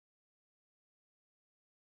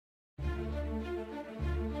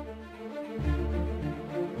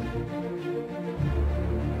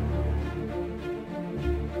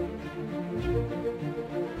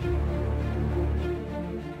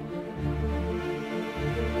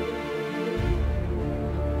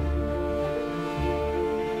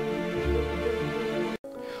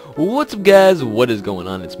What's up, guys? What is going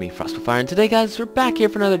on? It's me, Frostfire, and today, guys, we're back here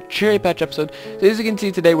for another Cherry Patch episode. So as you can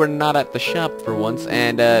see, today we're not at the shop for once,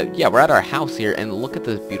 and yeah, we're at our house here, and look at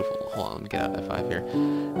this beautiful... Hold on, let me get out of F5 here.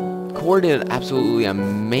 Core did an absolutely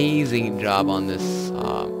amazing job on this,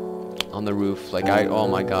 on the roof. Like, oh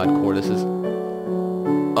my god, Core, this is...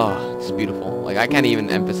 Oh, it's beautiful. Like, I can't even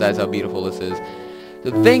emphasize how beautiful this is.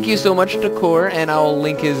 So thank you so much to Core, and I'll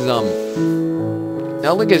link his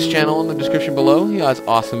channel in the description below. He has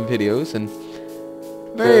awesome videos, and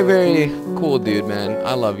very, very cool dude, man.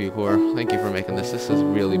 I love you, Core. Thank you for making this. This is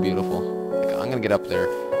really beautiful. I'm gonna get up there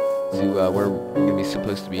to where we're gonna be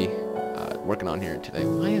supposed to be working on here today.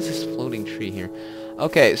 Why is this floating tree here?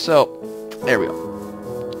 Okay, so there we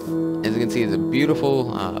go. As you can see, it's a beautiful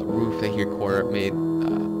roof that here Core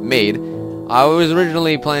made. I was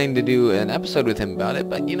originally planning to do an episode with him about it,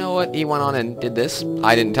 but you know what? He went on and did this.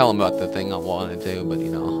 I didn't tell him about the thing I wanted to, but you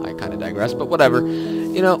know, I kind of digress. But whatever.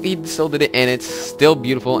 You know, he still did it, and it's still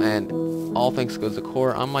beautiful, and all thanks goes to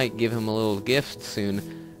Core. I might give him a little gift soon.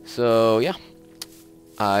 So, yeah.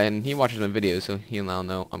 And he watches my videos, so he'll now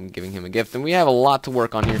know I'm giving him a gift. And we have a lot to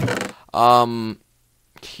work on here. I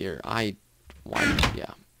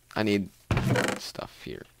need stuff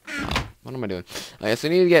here. What am I doing? Okay, so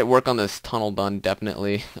I need to get work on this tunnel done,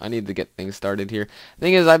 definitely. I need to get things started here. The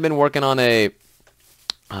thing is, I've been working on been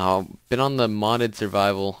on the modded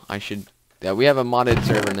survival. Yeah, we have a modded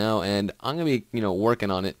server now, and I'm gonna be, you know,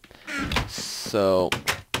 working on it. So,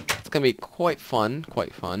 it's gonna be quite fun,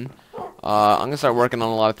 I'm gonna start working on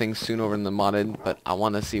a lot of things soon over in the modded, but I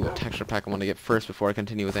want to see what texture pack I want to get first before I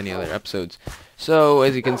continue with any other episodes. So,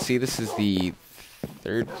 as you can see, this is the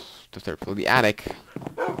third floor, the attic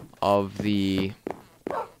of the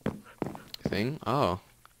thing. Oh,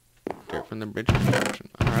 dirt from the bridge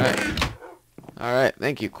construction. Alright,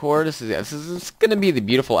 thank you, Core. This is gonna be the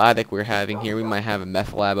beautiful attic we're having here. We might have a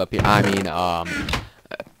meth lab up here. I mean,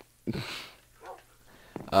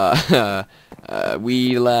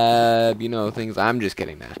 we lab, you know, things. I'm just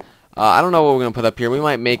kidding, man. I don't know what we're gonna put up here. We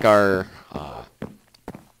might make our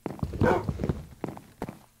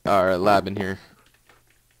lab in here.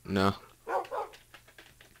 No.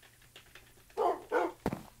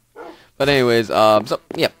 But anyways, so,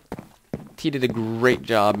 yeah. He did a great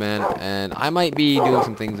job, man, and I might be doing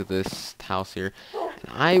some things with this house here. And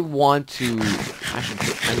I need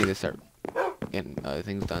to start getting other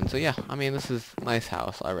things done. So, yeah, I mean, this is a nice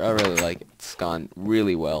house. I really like it. It's gone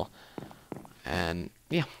really well. And,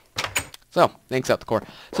 yeah. So, thanks out the Core.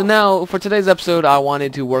 So now, for today's episode, I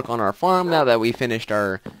wanted to work on our farm now that we finished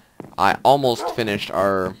I almost finished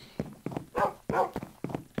our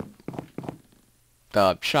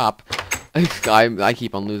shop. I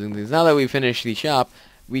keep on losing things. Now that we finished the shop,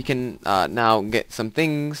 we can now get some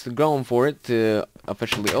things going for it to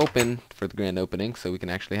officially open for the grand opening, so we can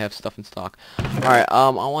actually have stuff in stock. Alright, I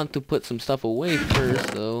want to put some stuff away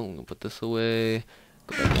first, so I'm gonna put this away.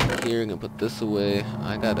 Go back here, I'm gonna put this away.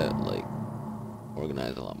 I gotta, like,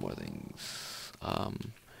 organize a lot more things.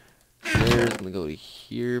 Stairs, I'm gonna go to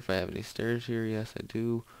here if I have any stairs here. Yes, I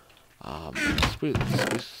do. Spruce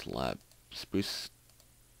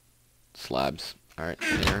slabs. Alright,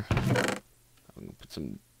 there. I'm gonna put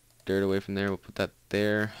some dirt away from there. We'll put that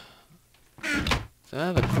there. So I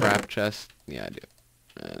have a crap chest. Yeah, I do.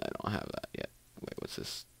 And I don't have that yet. Wait, what's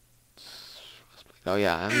this? Oh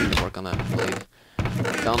yeah, I need to work on that blade.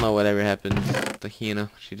 I don't know whatever happened to Hina.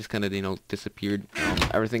 She just kind of, you know, disappeared. I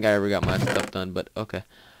never think I ever got my stuff done, but okay.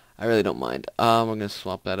 I really don't mind. We're gonna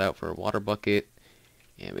swap that out for a water bucket.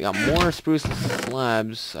 And we got more spruce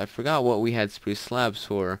slabs. I forgot what we had spruce slabs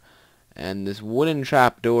for. And this wooden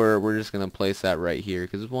trap door, we're just gonna place that right here,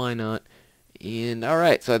 because why not? And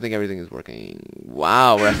alright, so I think everything is working.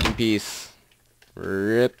 Wow, rest in peace.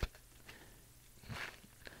 RIP.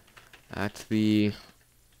 That's the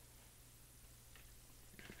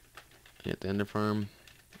ender farm.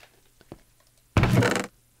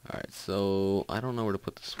 Alright, so I don't know where to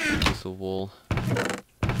put this piece of wool.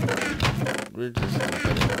 We're just gonna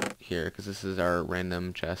put it here, because this is our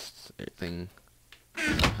random chest thing.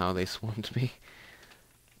 Somehow they swarmed me.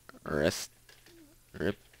 Rest.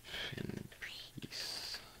 RIP in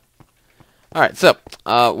peace. Alright, so,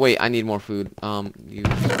 wait, I need more food.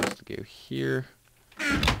 You're supposed to go here.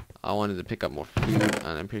 I wanted to pick up more food,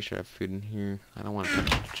 and I'm pretty sure I have food in here. I don't want to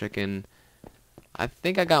touch the chicken. I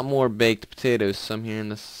think I got more baked potatoes somewhere in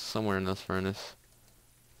this furnace.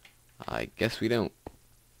 I guess we don't.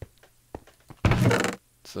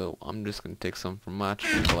 So I'm just going to take some from my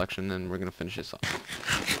chicken collection, and we're going to finish this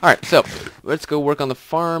off. Alright, so let's go work on the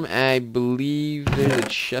farm. I believe there's a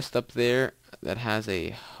chest up there that has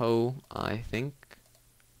a hoe, I think.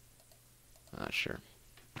 Not sure.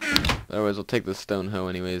 Otherwise, we'll take the stone hoe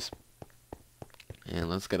anyways. And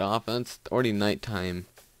let's get off. It's already nighttime.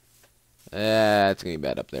 It's gonna be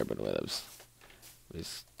bad up there, but whatevs.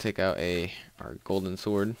 Just take out our golden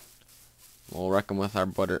sword. We'll wreck them with our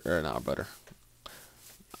butter, or not our butter.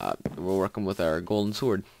 We'll wreck them with our golden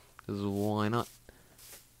sword. Because why not?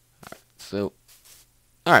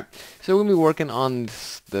 Alright, so we're going to be working on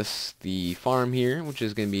the farm here, which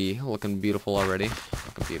is going to be looking beautiful already.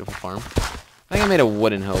 Looking beautiful farm. I think I made a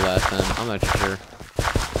wooden hoe last time. I'm not sure.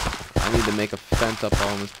 I need to make a fence up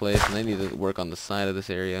all in this place, and I need to work on the side of this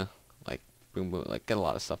area. Like, boom, boom, like, get a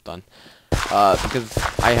lot of stuff done. Because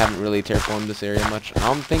I haven't really terraformed this area much. I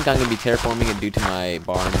don't think I'm going to be terraforming it due to my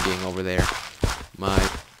barn being over there.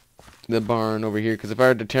 The barn over here, because if I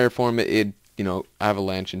were to terraform it, it'd,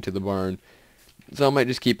 avalanche into the barn. So I might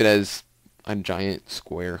just keep it as a giant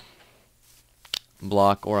square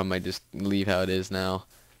block, or I might just leave how it is now.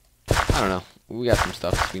 I don't know. We got some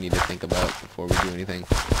stuff we need to think about before we do anything.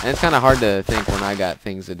 And it's kind of hard to think when I got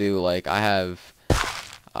things to do. Like, I have,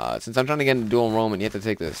 since I'm trying to get into dual enrollment, you have to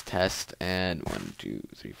take this test, and 1, 2,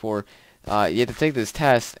 3, 4. You have to take this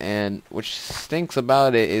test, and which stinks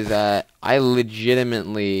about it is that I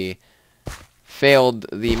legitimately failed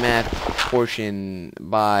the math portion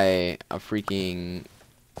by a freaking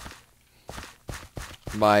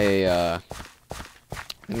I'm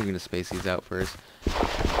gonna space these out first.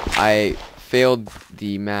 I failed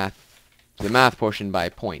the math portion by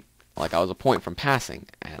a point. Like, I was a point from passing,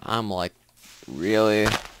 and I'm like, really?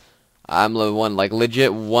 I'm the one, like,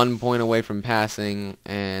 legit 1 point away from passing,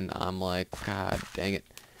 and I'm like, god dang it.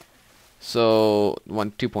 So,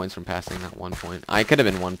 2 points from passing, not 1 point. I could have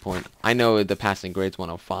been 1 point. I know the passing grade's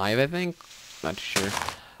 105, I think. Not sure.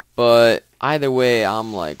 But, either way,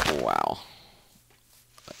 I'm like, wow.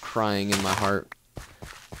 Crying in my heart.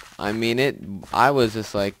 I mean, I was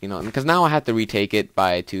just like, because now I have to retake it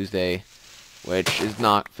by Tuesday, which is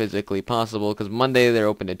not physically possible, because Monday they're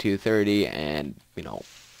open at 2:30, and,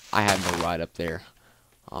 I have no ride up there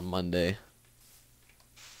on Monday.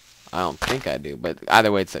 I don't think I do, but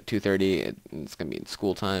either way, it's at 2:30. It's gonna be in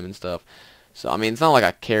school time and stuff. So I mean, it's not like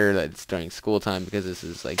I care that it's during school time, because this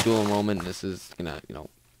is like dual enrollment, and this is gonna,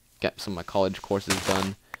 get some of my college courses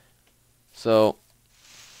done. So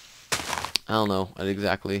I don't know what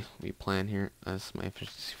exactly we plan here. That's my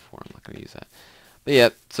efficiency 4. I'm not gonna use that. But yeah,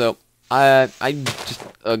 so I just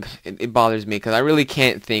it bothers me because I really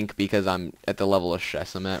can't think, because I'm at the level of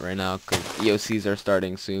stress I'm at right now, because EOCs are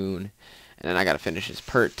starting soon. And then I gotta finish his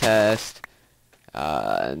PERT test,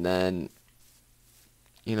 and then,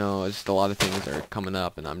 just a lot of things are coming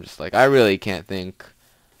up, and I'm just like, I really can't think,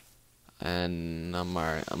 and I'm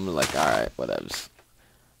alright. I'm like, alright, whatevs.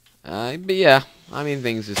 But yeah, I mean,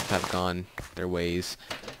 things just have gone their ways,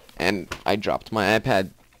 and I dropped my iPad.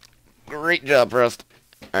 Great job, Rust.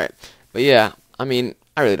 Alright, but yeah, I mean,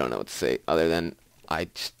 I really don't know what to say other than I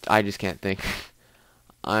just can't think.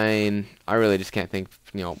 I really just can't think,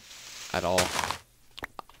 at all.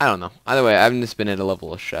 I don't know. Either way, I've just been at a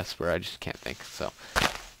level of stress where I just can't think. So,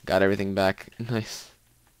 got everything back. Nice.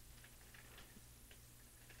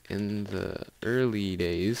 In the early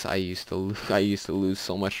days, I used to lose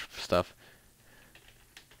so much stuff.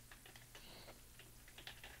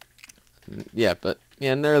 Yeah, but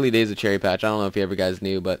yeah, in the early days of CherryPatch, I don't know if you ever guys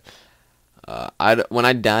knew, but when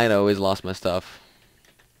I died, I always lost my stuff,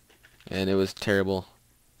 and it was terrible.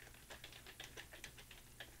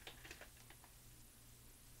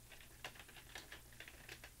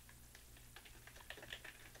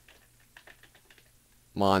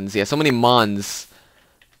 Mons, yeah, so many Mons.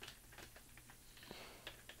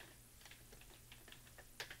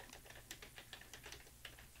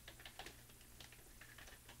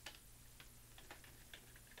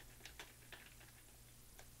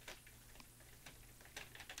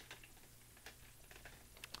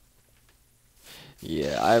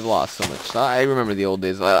 Yeah, I've lost so much. I remember the old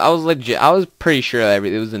days. I was pretty sure that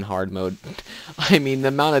it was in hard mode. I mean, the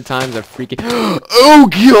amount of times I freaking... Oh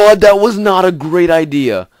god, that was not a great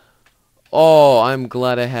idea. Oh, I'm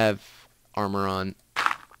glad I have armor on.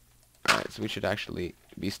 Alright, so we should actually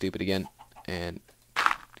be stupid again and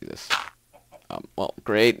do this. Well,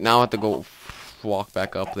 great. Now I have to go walk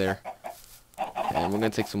back up there. And we're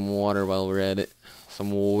going to take some water while we're at it.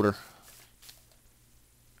 Some water.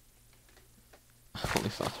 I only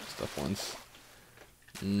saw some stuff once.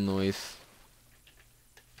 Nice.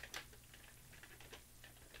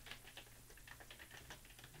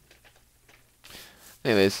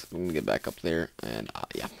 Anyways, I'm gonna get back up there, and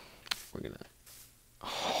yeah, we're gonna.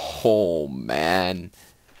 Oh man,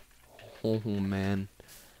 oh man,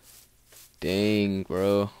 dang,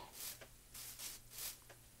 bro.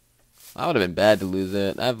 That would have been bad to lose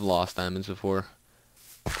it. I've lost diamonds before.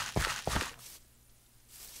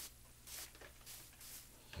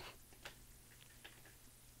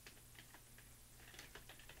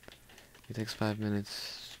 It takes 5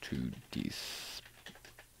 minutes to It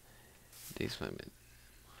takes 5 minutes.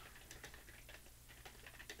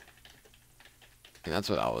 And that's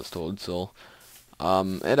what I was told, so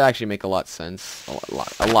it actually make a lot sense.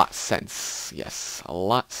 A lot sense. Yes, a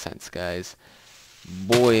lot sense, guys.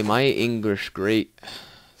 Boy, my English great.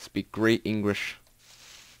 Speak great English.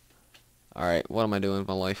 Alright, what am I doing with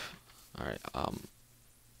my life? Alright,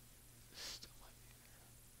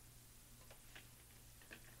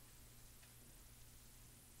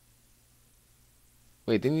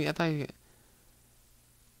 wait, didn't you, I thought you...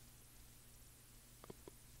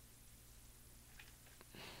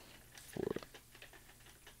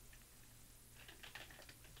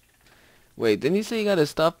 Wait, didn't you say you got his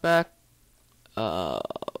stuff back? Uh...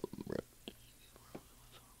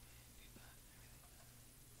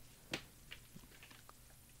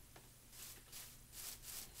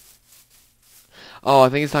 Oh, I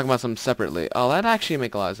think he's talking about something separately. Oh, that actually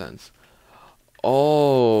make a lot of sense.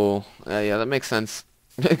 Oh, yeah, that makes sense.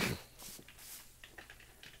 I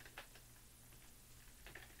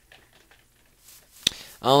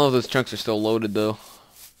don't know if those chunks are still loaded, though.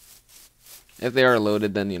 If they are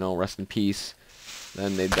loaded, then, you know, rest in peace.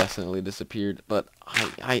 Then they definitely disappeared. But,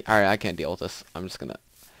 alright, I can't deal with this. I'm just gonna...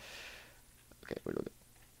 Okay, where do we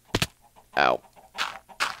go? Ow.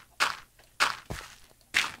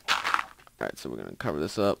 Alright, so we're gonna cover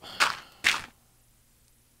this up.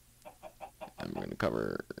 And we're gonna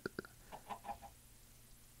cover...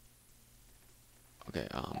 Okay,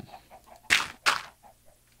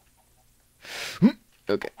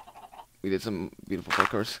 okay. We did some beautiful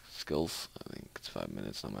parkour skills. I think it's 5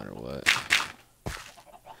 minutes no matter what.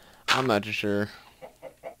 I'm not too sure.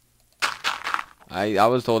 I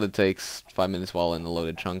was told it takes 5 minutes while in the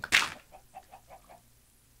loaded chunk.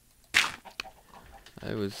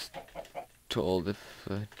 I was told if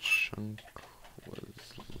a chunk was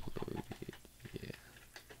loaded, yeah.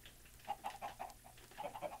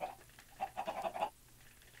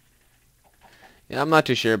 Yeah, I'm not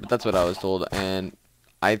too sure, but that's what I was told, and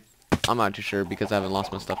I'm not too sure because I haven't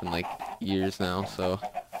lost my stuff in like years now, so.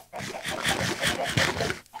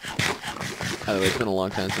 By the way, it's been a long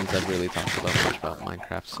time since I've really talked about much about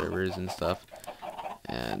Minecraft servers and stuff.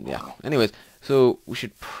 And yeah, anyways, so we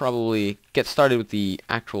should probably get started with the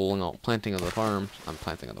actual, you know, planting of the farm.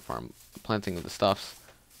 Planting of the stuffs.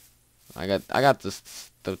 I got the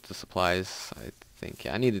supplies. I think,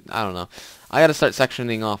 yeah, I don't know. I gotta start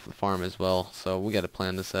sectioning off the farm as well, so we gotta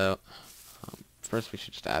plan this out. First, we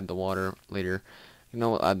should just add the water later. You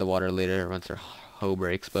know, we'll add the water later once our hoe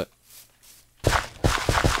breaks, but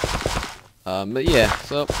yeah,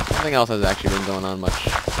 so nothing else has actually been going on much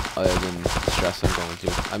other than the stress I'm going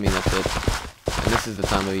through. I mean, that's it. And this is the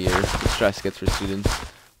time of the year the stress gets for students.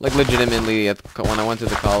 Like, legitimately, when I went to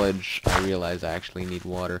the college, I realized I actually need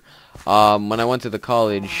water. When I went to the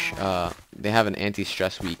college, they have an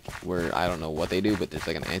anti-stress week where I don't know what they do, but there's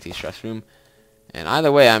like an anti-stress room. And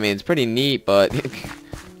either way, I mean, it's pretty neat, but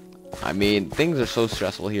I mean, things are so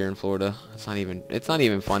stressful here in Florida. It's not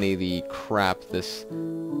even funny the crap this...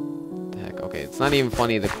 Heck, okay, it's not even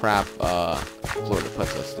funny the crap Florida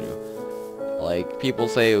puts us through. Like, people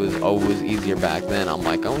say it was easier back then. I'm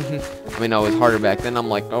like, oh, I mean, no, it was harder back then. I'm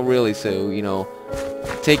like, oh, really? So, you know,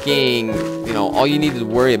 taking, you know, all you needed to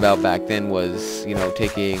worry about back then was, you know,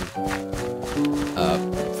 taking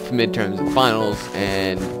midterms and finals,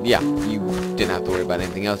 and yeah, you didn't have to worry about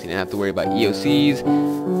anything else. You didn't have to worry about EOCs.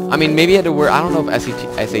 I mean, maybe you had to worry. I don't know if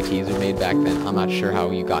SATs were made back then. I'm not sure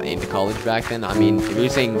how you got into college back then. I mean, if you're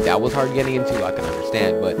saying that was hard getting into, I can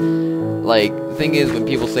understand. But like, the thing is, when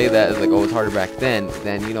people say that, it's like, oh, it's harder back then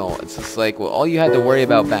you know, it's just like, well, all you had to worry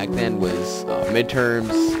about back then was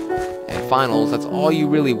midterms and finals. That's all you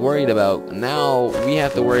really worried about. Now we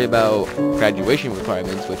have to worry about graduation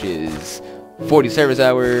requirements, which is 40 service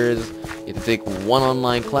hours. You have to take one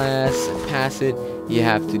online class and pass it. You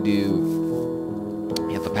have to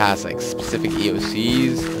pass like specific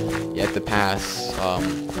EOCs. You have to pass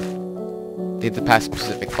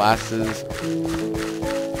specific classes.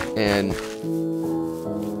 And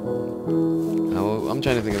I'm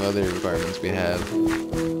trying to think of other requirements we have.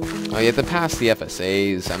 Oh, you have to pass the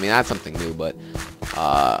FSAs. I mean, that's something new, but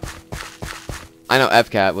I know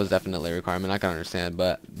FCAT was definitely a requirement. I can understand,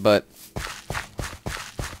 but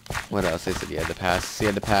what else? They said you had to pass. You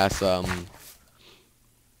had to pass.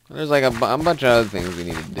 There's like a bunch of other things we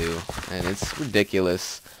need to do, and it's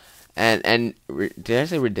ridiculous. And did I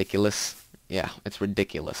say ridiculous? Yeah, it's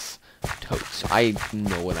ridiculous. Totes. I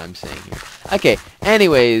know what I'm saying here. Okay,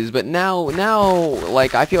 anyways, but now,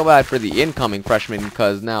 like, I feel bad for the incoming freshmen,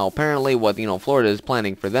 because now, apparently, what, Florida is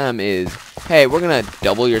planning for them is, hey, we're gonna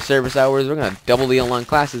double your service hours, we're gonna double the online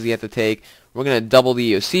classes you have to take, we're gonna double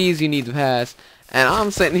the EOCs you need to pass, and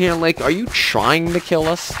I'm sitting here like, are you trying to kill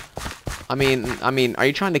us? I mean, are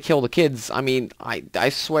you trying to kill the kids? I mean, I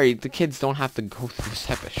swear, the kids don't have to go through this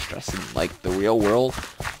type of stress in, like, the real world.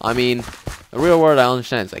 I mean, the real world, I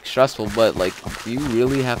understand it's, like, stressful, but, like, do you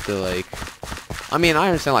really have to, like... I mean, I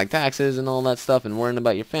understand, like, taxes and all that stuff and worrying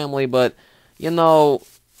about your family, but,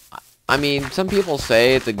 I mean, some people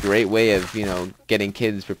say it's a great way of, getting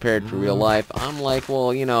kids prepared for real life. I'm like,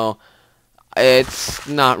 well, it's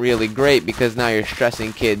not really great, because now you're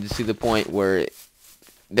stressing kids to the point where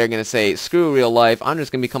they're going to say, screw real life, I'm just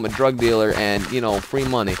going to become a drug dealer and, free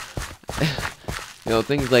money.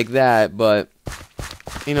 Things like that. But,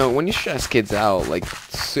 when you stress kids out, like,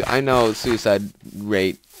 I know suicide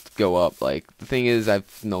rates go up. Like, the thing is,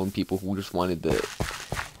 I've known people who just wanted to,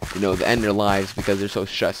 to end their lives because they're so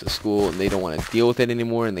stressed at school and they don't want to deal with it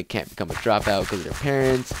anymore, and they can't become a dropout because of their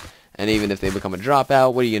parents. And even if they become a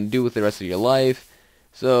dropout, what are you going to do with the rest of your life?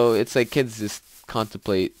 So, it's like kids just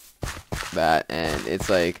contemplate that, and it's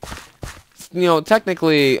like,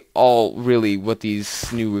 technically all really what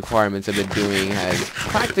these new requirements have been doing has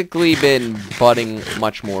practically been budding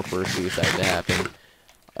much more for suicide to happen.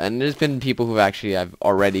 And there's been people who actually have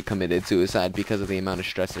already committed suicide because of the amount of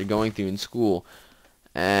stress they're going through in school.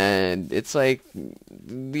 And it's like,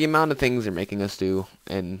 the amount of things they're making us do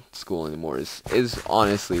in school anymore is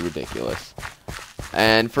honestly ridiculous.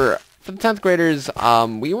 And for the 10th graders,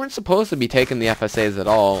 we weren't supposed to be taking the FSAs at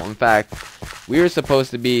all. In fact, we were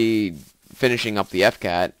supposed to be finishing up the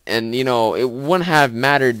FCAT, and, it wouldn't have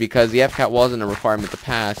mattered because the FCAT wasn't a requirement to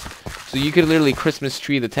pass. So you could literally Christmas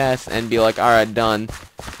tree the test and be like, alright, done,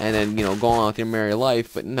 and then, go on with your merry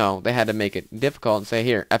life. But no, they had to make it difficult and say,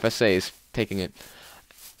 here, FSAs, taking it.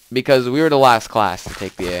 Because we were the last class to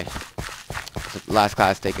take the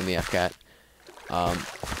taking the FCAT.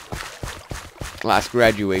 Last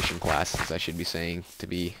graduation classes, I should be saying, to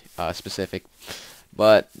be specific.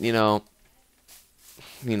 But,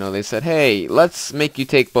 they said, hey, let's make you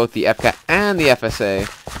take both the FCAT and the FSA,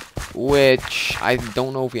 which I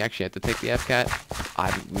don't know if we actually have to take the FCAT.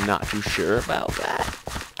 I'm not too sure about that.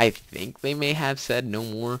 I think they may have said no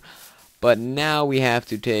more. But now we have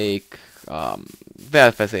to take the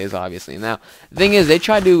FSAs, obviously. Now, the thing is, they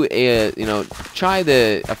tried to, try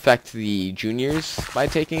to affect the juniors by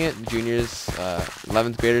taking it. Juniors,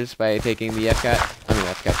 11th graders by taking the FCAT,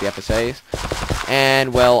 the FSAs.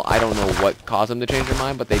 And, well, I don't know what caused them to change their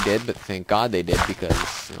mind, but they did. But thank God they did,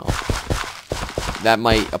 because, that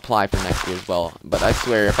might apply for next year as well. But I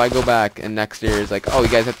swear, if I go back and next year is like, oh, you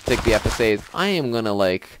guys have to take the FSAs, I am gonna,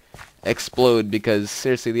 like, explode, because,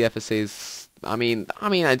 seriously, the FSAs, I mean,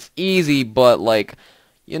 it's easy, but, like,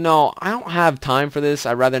 I don't have time for this.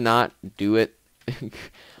 I'd rather not do it.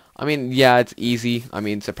 I mean, yeah, it's easy. I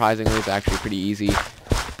mean, surprisingly, it's actually pretty easy,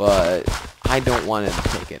 but I don't want to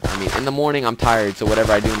take it. I mean, in the morning, I'm tired, so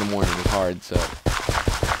whatever I do in the morning is hard, so,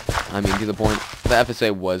 I mean, to the point, the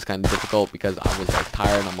FSA was kind of difficult, because I was, like,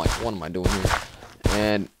 tired, and I'm like, what am I doing here?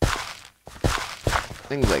 And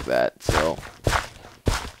things like that, so,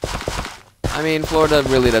 I mean, Florida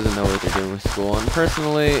really doesn't know what they're doing with school, and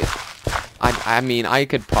personally, I mean, I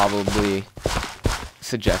could probably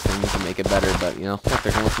suggest things to make it better, but, if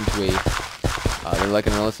they're gonna listen to they're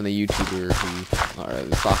gonna listen to a YouTuber who, or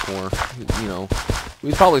a sophomore,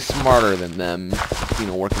 who's probably smarter than them,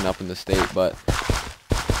 working up in the state, but,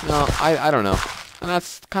 no, I don't know, and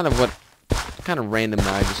that's kind of random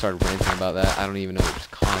that I just started ranting about that. I don't even know what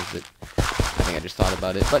just caused it. I think I just thought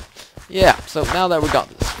about it, but, yeah, so now that we got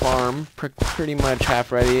this farm pretty much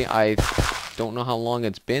half ready, I don't know how long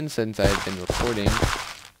it's been since I've been recording,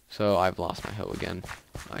 so I've lost my hoe again.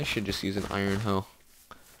 I should just use an iron hoe.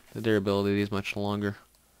 The durability is much longer.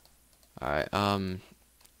 Alright,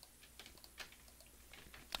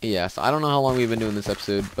 yeah, so I don't know how long we've been doing this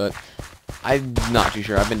episode, but I'm not too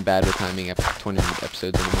sure. I've been bad with timing 20-minute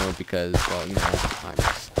episodes anymore because, well,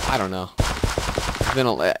 I don't know. It's been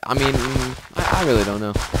I mean, I really don't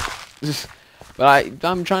know. But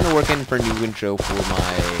I'm trying to work in for a new intro for the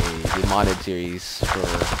modded series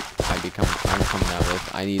I'm coming out with.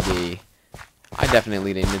 I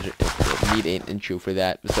definitely need an intro for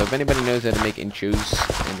that. So if anybody knows how to make intros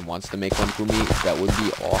and wants to make one for me, that would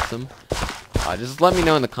be awesome. Just let me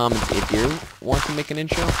know in the comments if you want to make an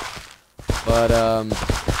intro. But I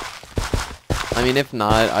mean, if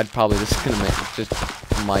not, I'd probably just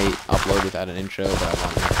might upload without an intro. But I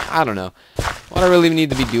want to I don't know. What I really need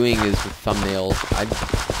to be doing is with thumbnails.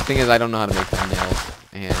 The thing is, I don't know how to make thumbnails,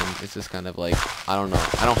 and it's just kind of like, I don't know.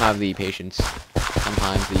 I don't have the patience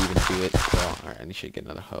sometimes to even do it. So, alright, I should get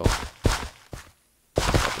another hoe.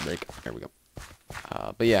 Break. There we go.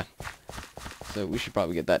 But yeah. So we should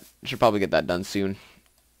probably get that done soon.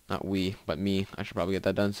 Not we, but me. I should probably get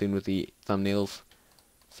that done soon with the thumbnails.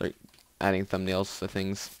 Start adding thumbnails to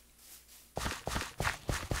things.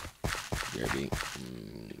 BRB.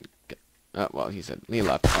 Oh, well, he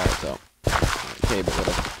left. Alright, so. Okay, but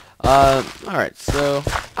whatever. Alright, so,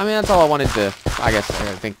 I mean, that's all I wanted to, I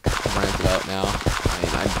think, rant about now. I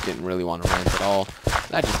mean, I didn't really want to rant at all.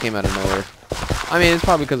 That just came out of nowhere. I mean, it's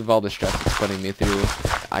probably because of all the stress it's putting me through.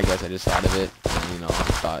 I guess I just thought of it, and, you know, I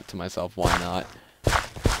thought to myself, why not?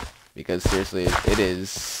 Because, seriously, it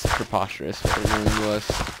is preposterous what they're doing to us.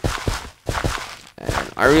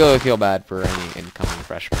 And I really feel bad for any incoming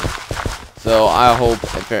freshmen. So I hope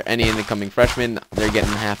if there are any incoming freshmen, they're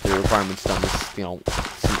getting half their requirements done this, you know,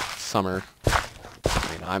 summer. I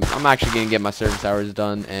mean, I'm actually gonna get my service hours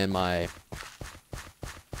done and my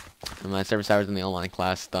service hours in the online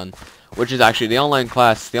class done, which is actually the online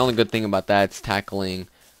class. The only good thing about that is tackling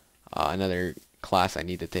another class I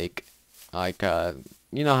need to take, like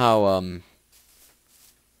you know how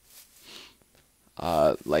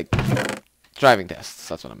like driving tests.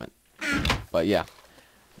 That's what I meant. But yeah.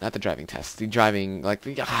 Not the driving test. The driving, like,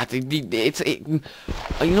 you know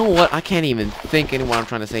what? I can't even think of what I'm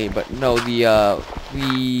trying to say. But no, the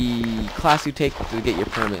class you take to get your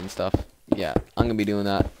permit and stuff. Yeah, I'm gonna be doing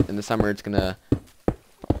that in the summer. It's gonna,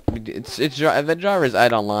 the driver's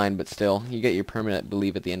add online, but still, you get your permit, I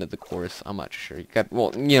believe, at the end of the course. I'm not sure. You got,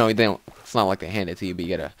 well, you know, they don't. It's not like they hand it to you, but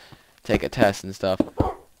you gotta take a test and stuff.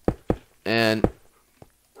 And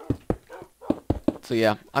so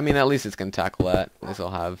yeah, I mean, at least it's gonna tackle that. At least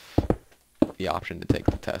I'll have the option to take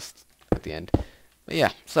the test at the end. But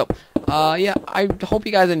yeah, so yeah, I hope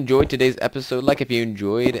you guys enjoyed today's episode. Like if you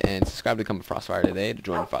enjoyed, and subscribe to Become a Frostfire today to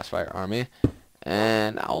join the Frostfire Army.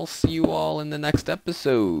 And I'll see you all in the next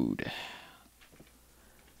episode.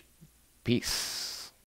 Peace.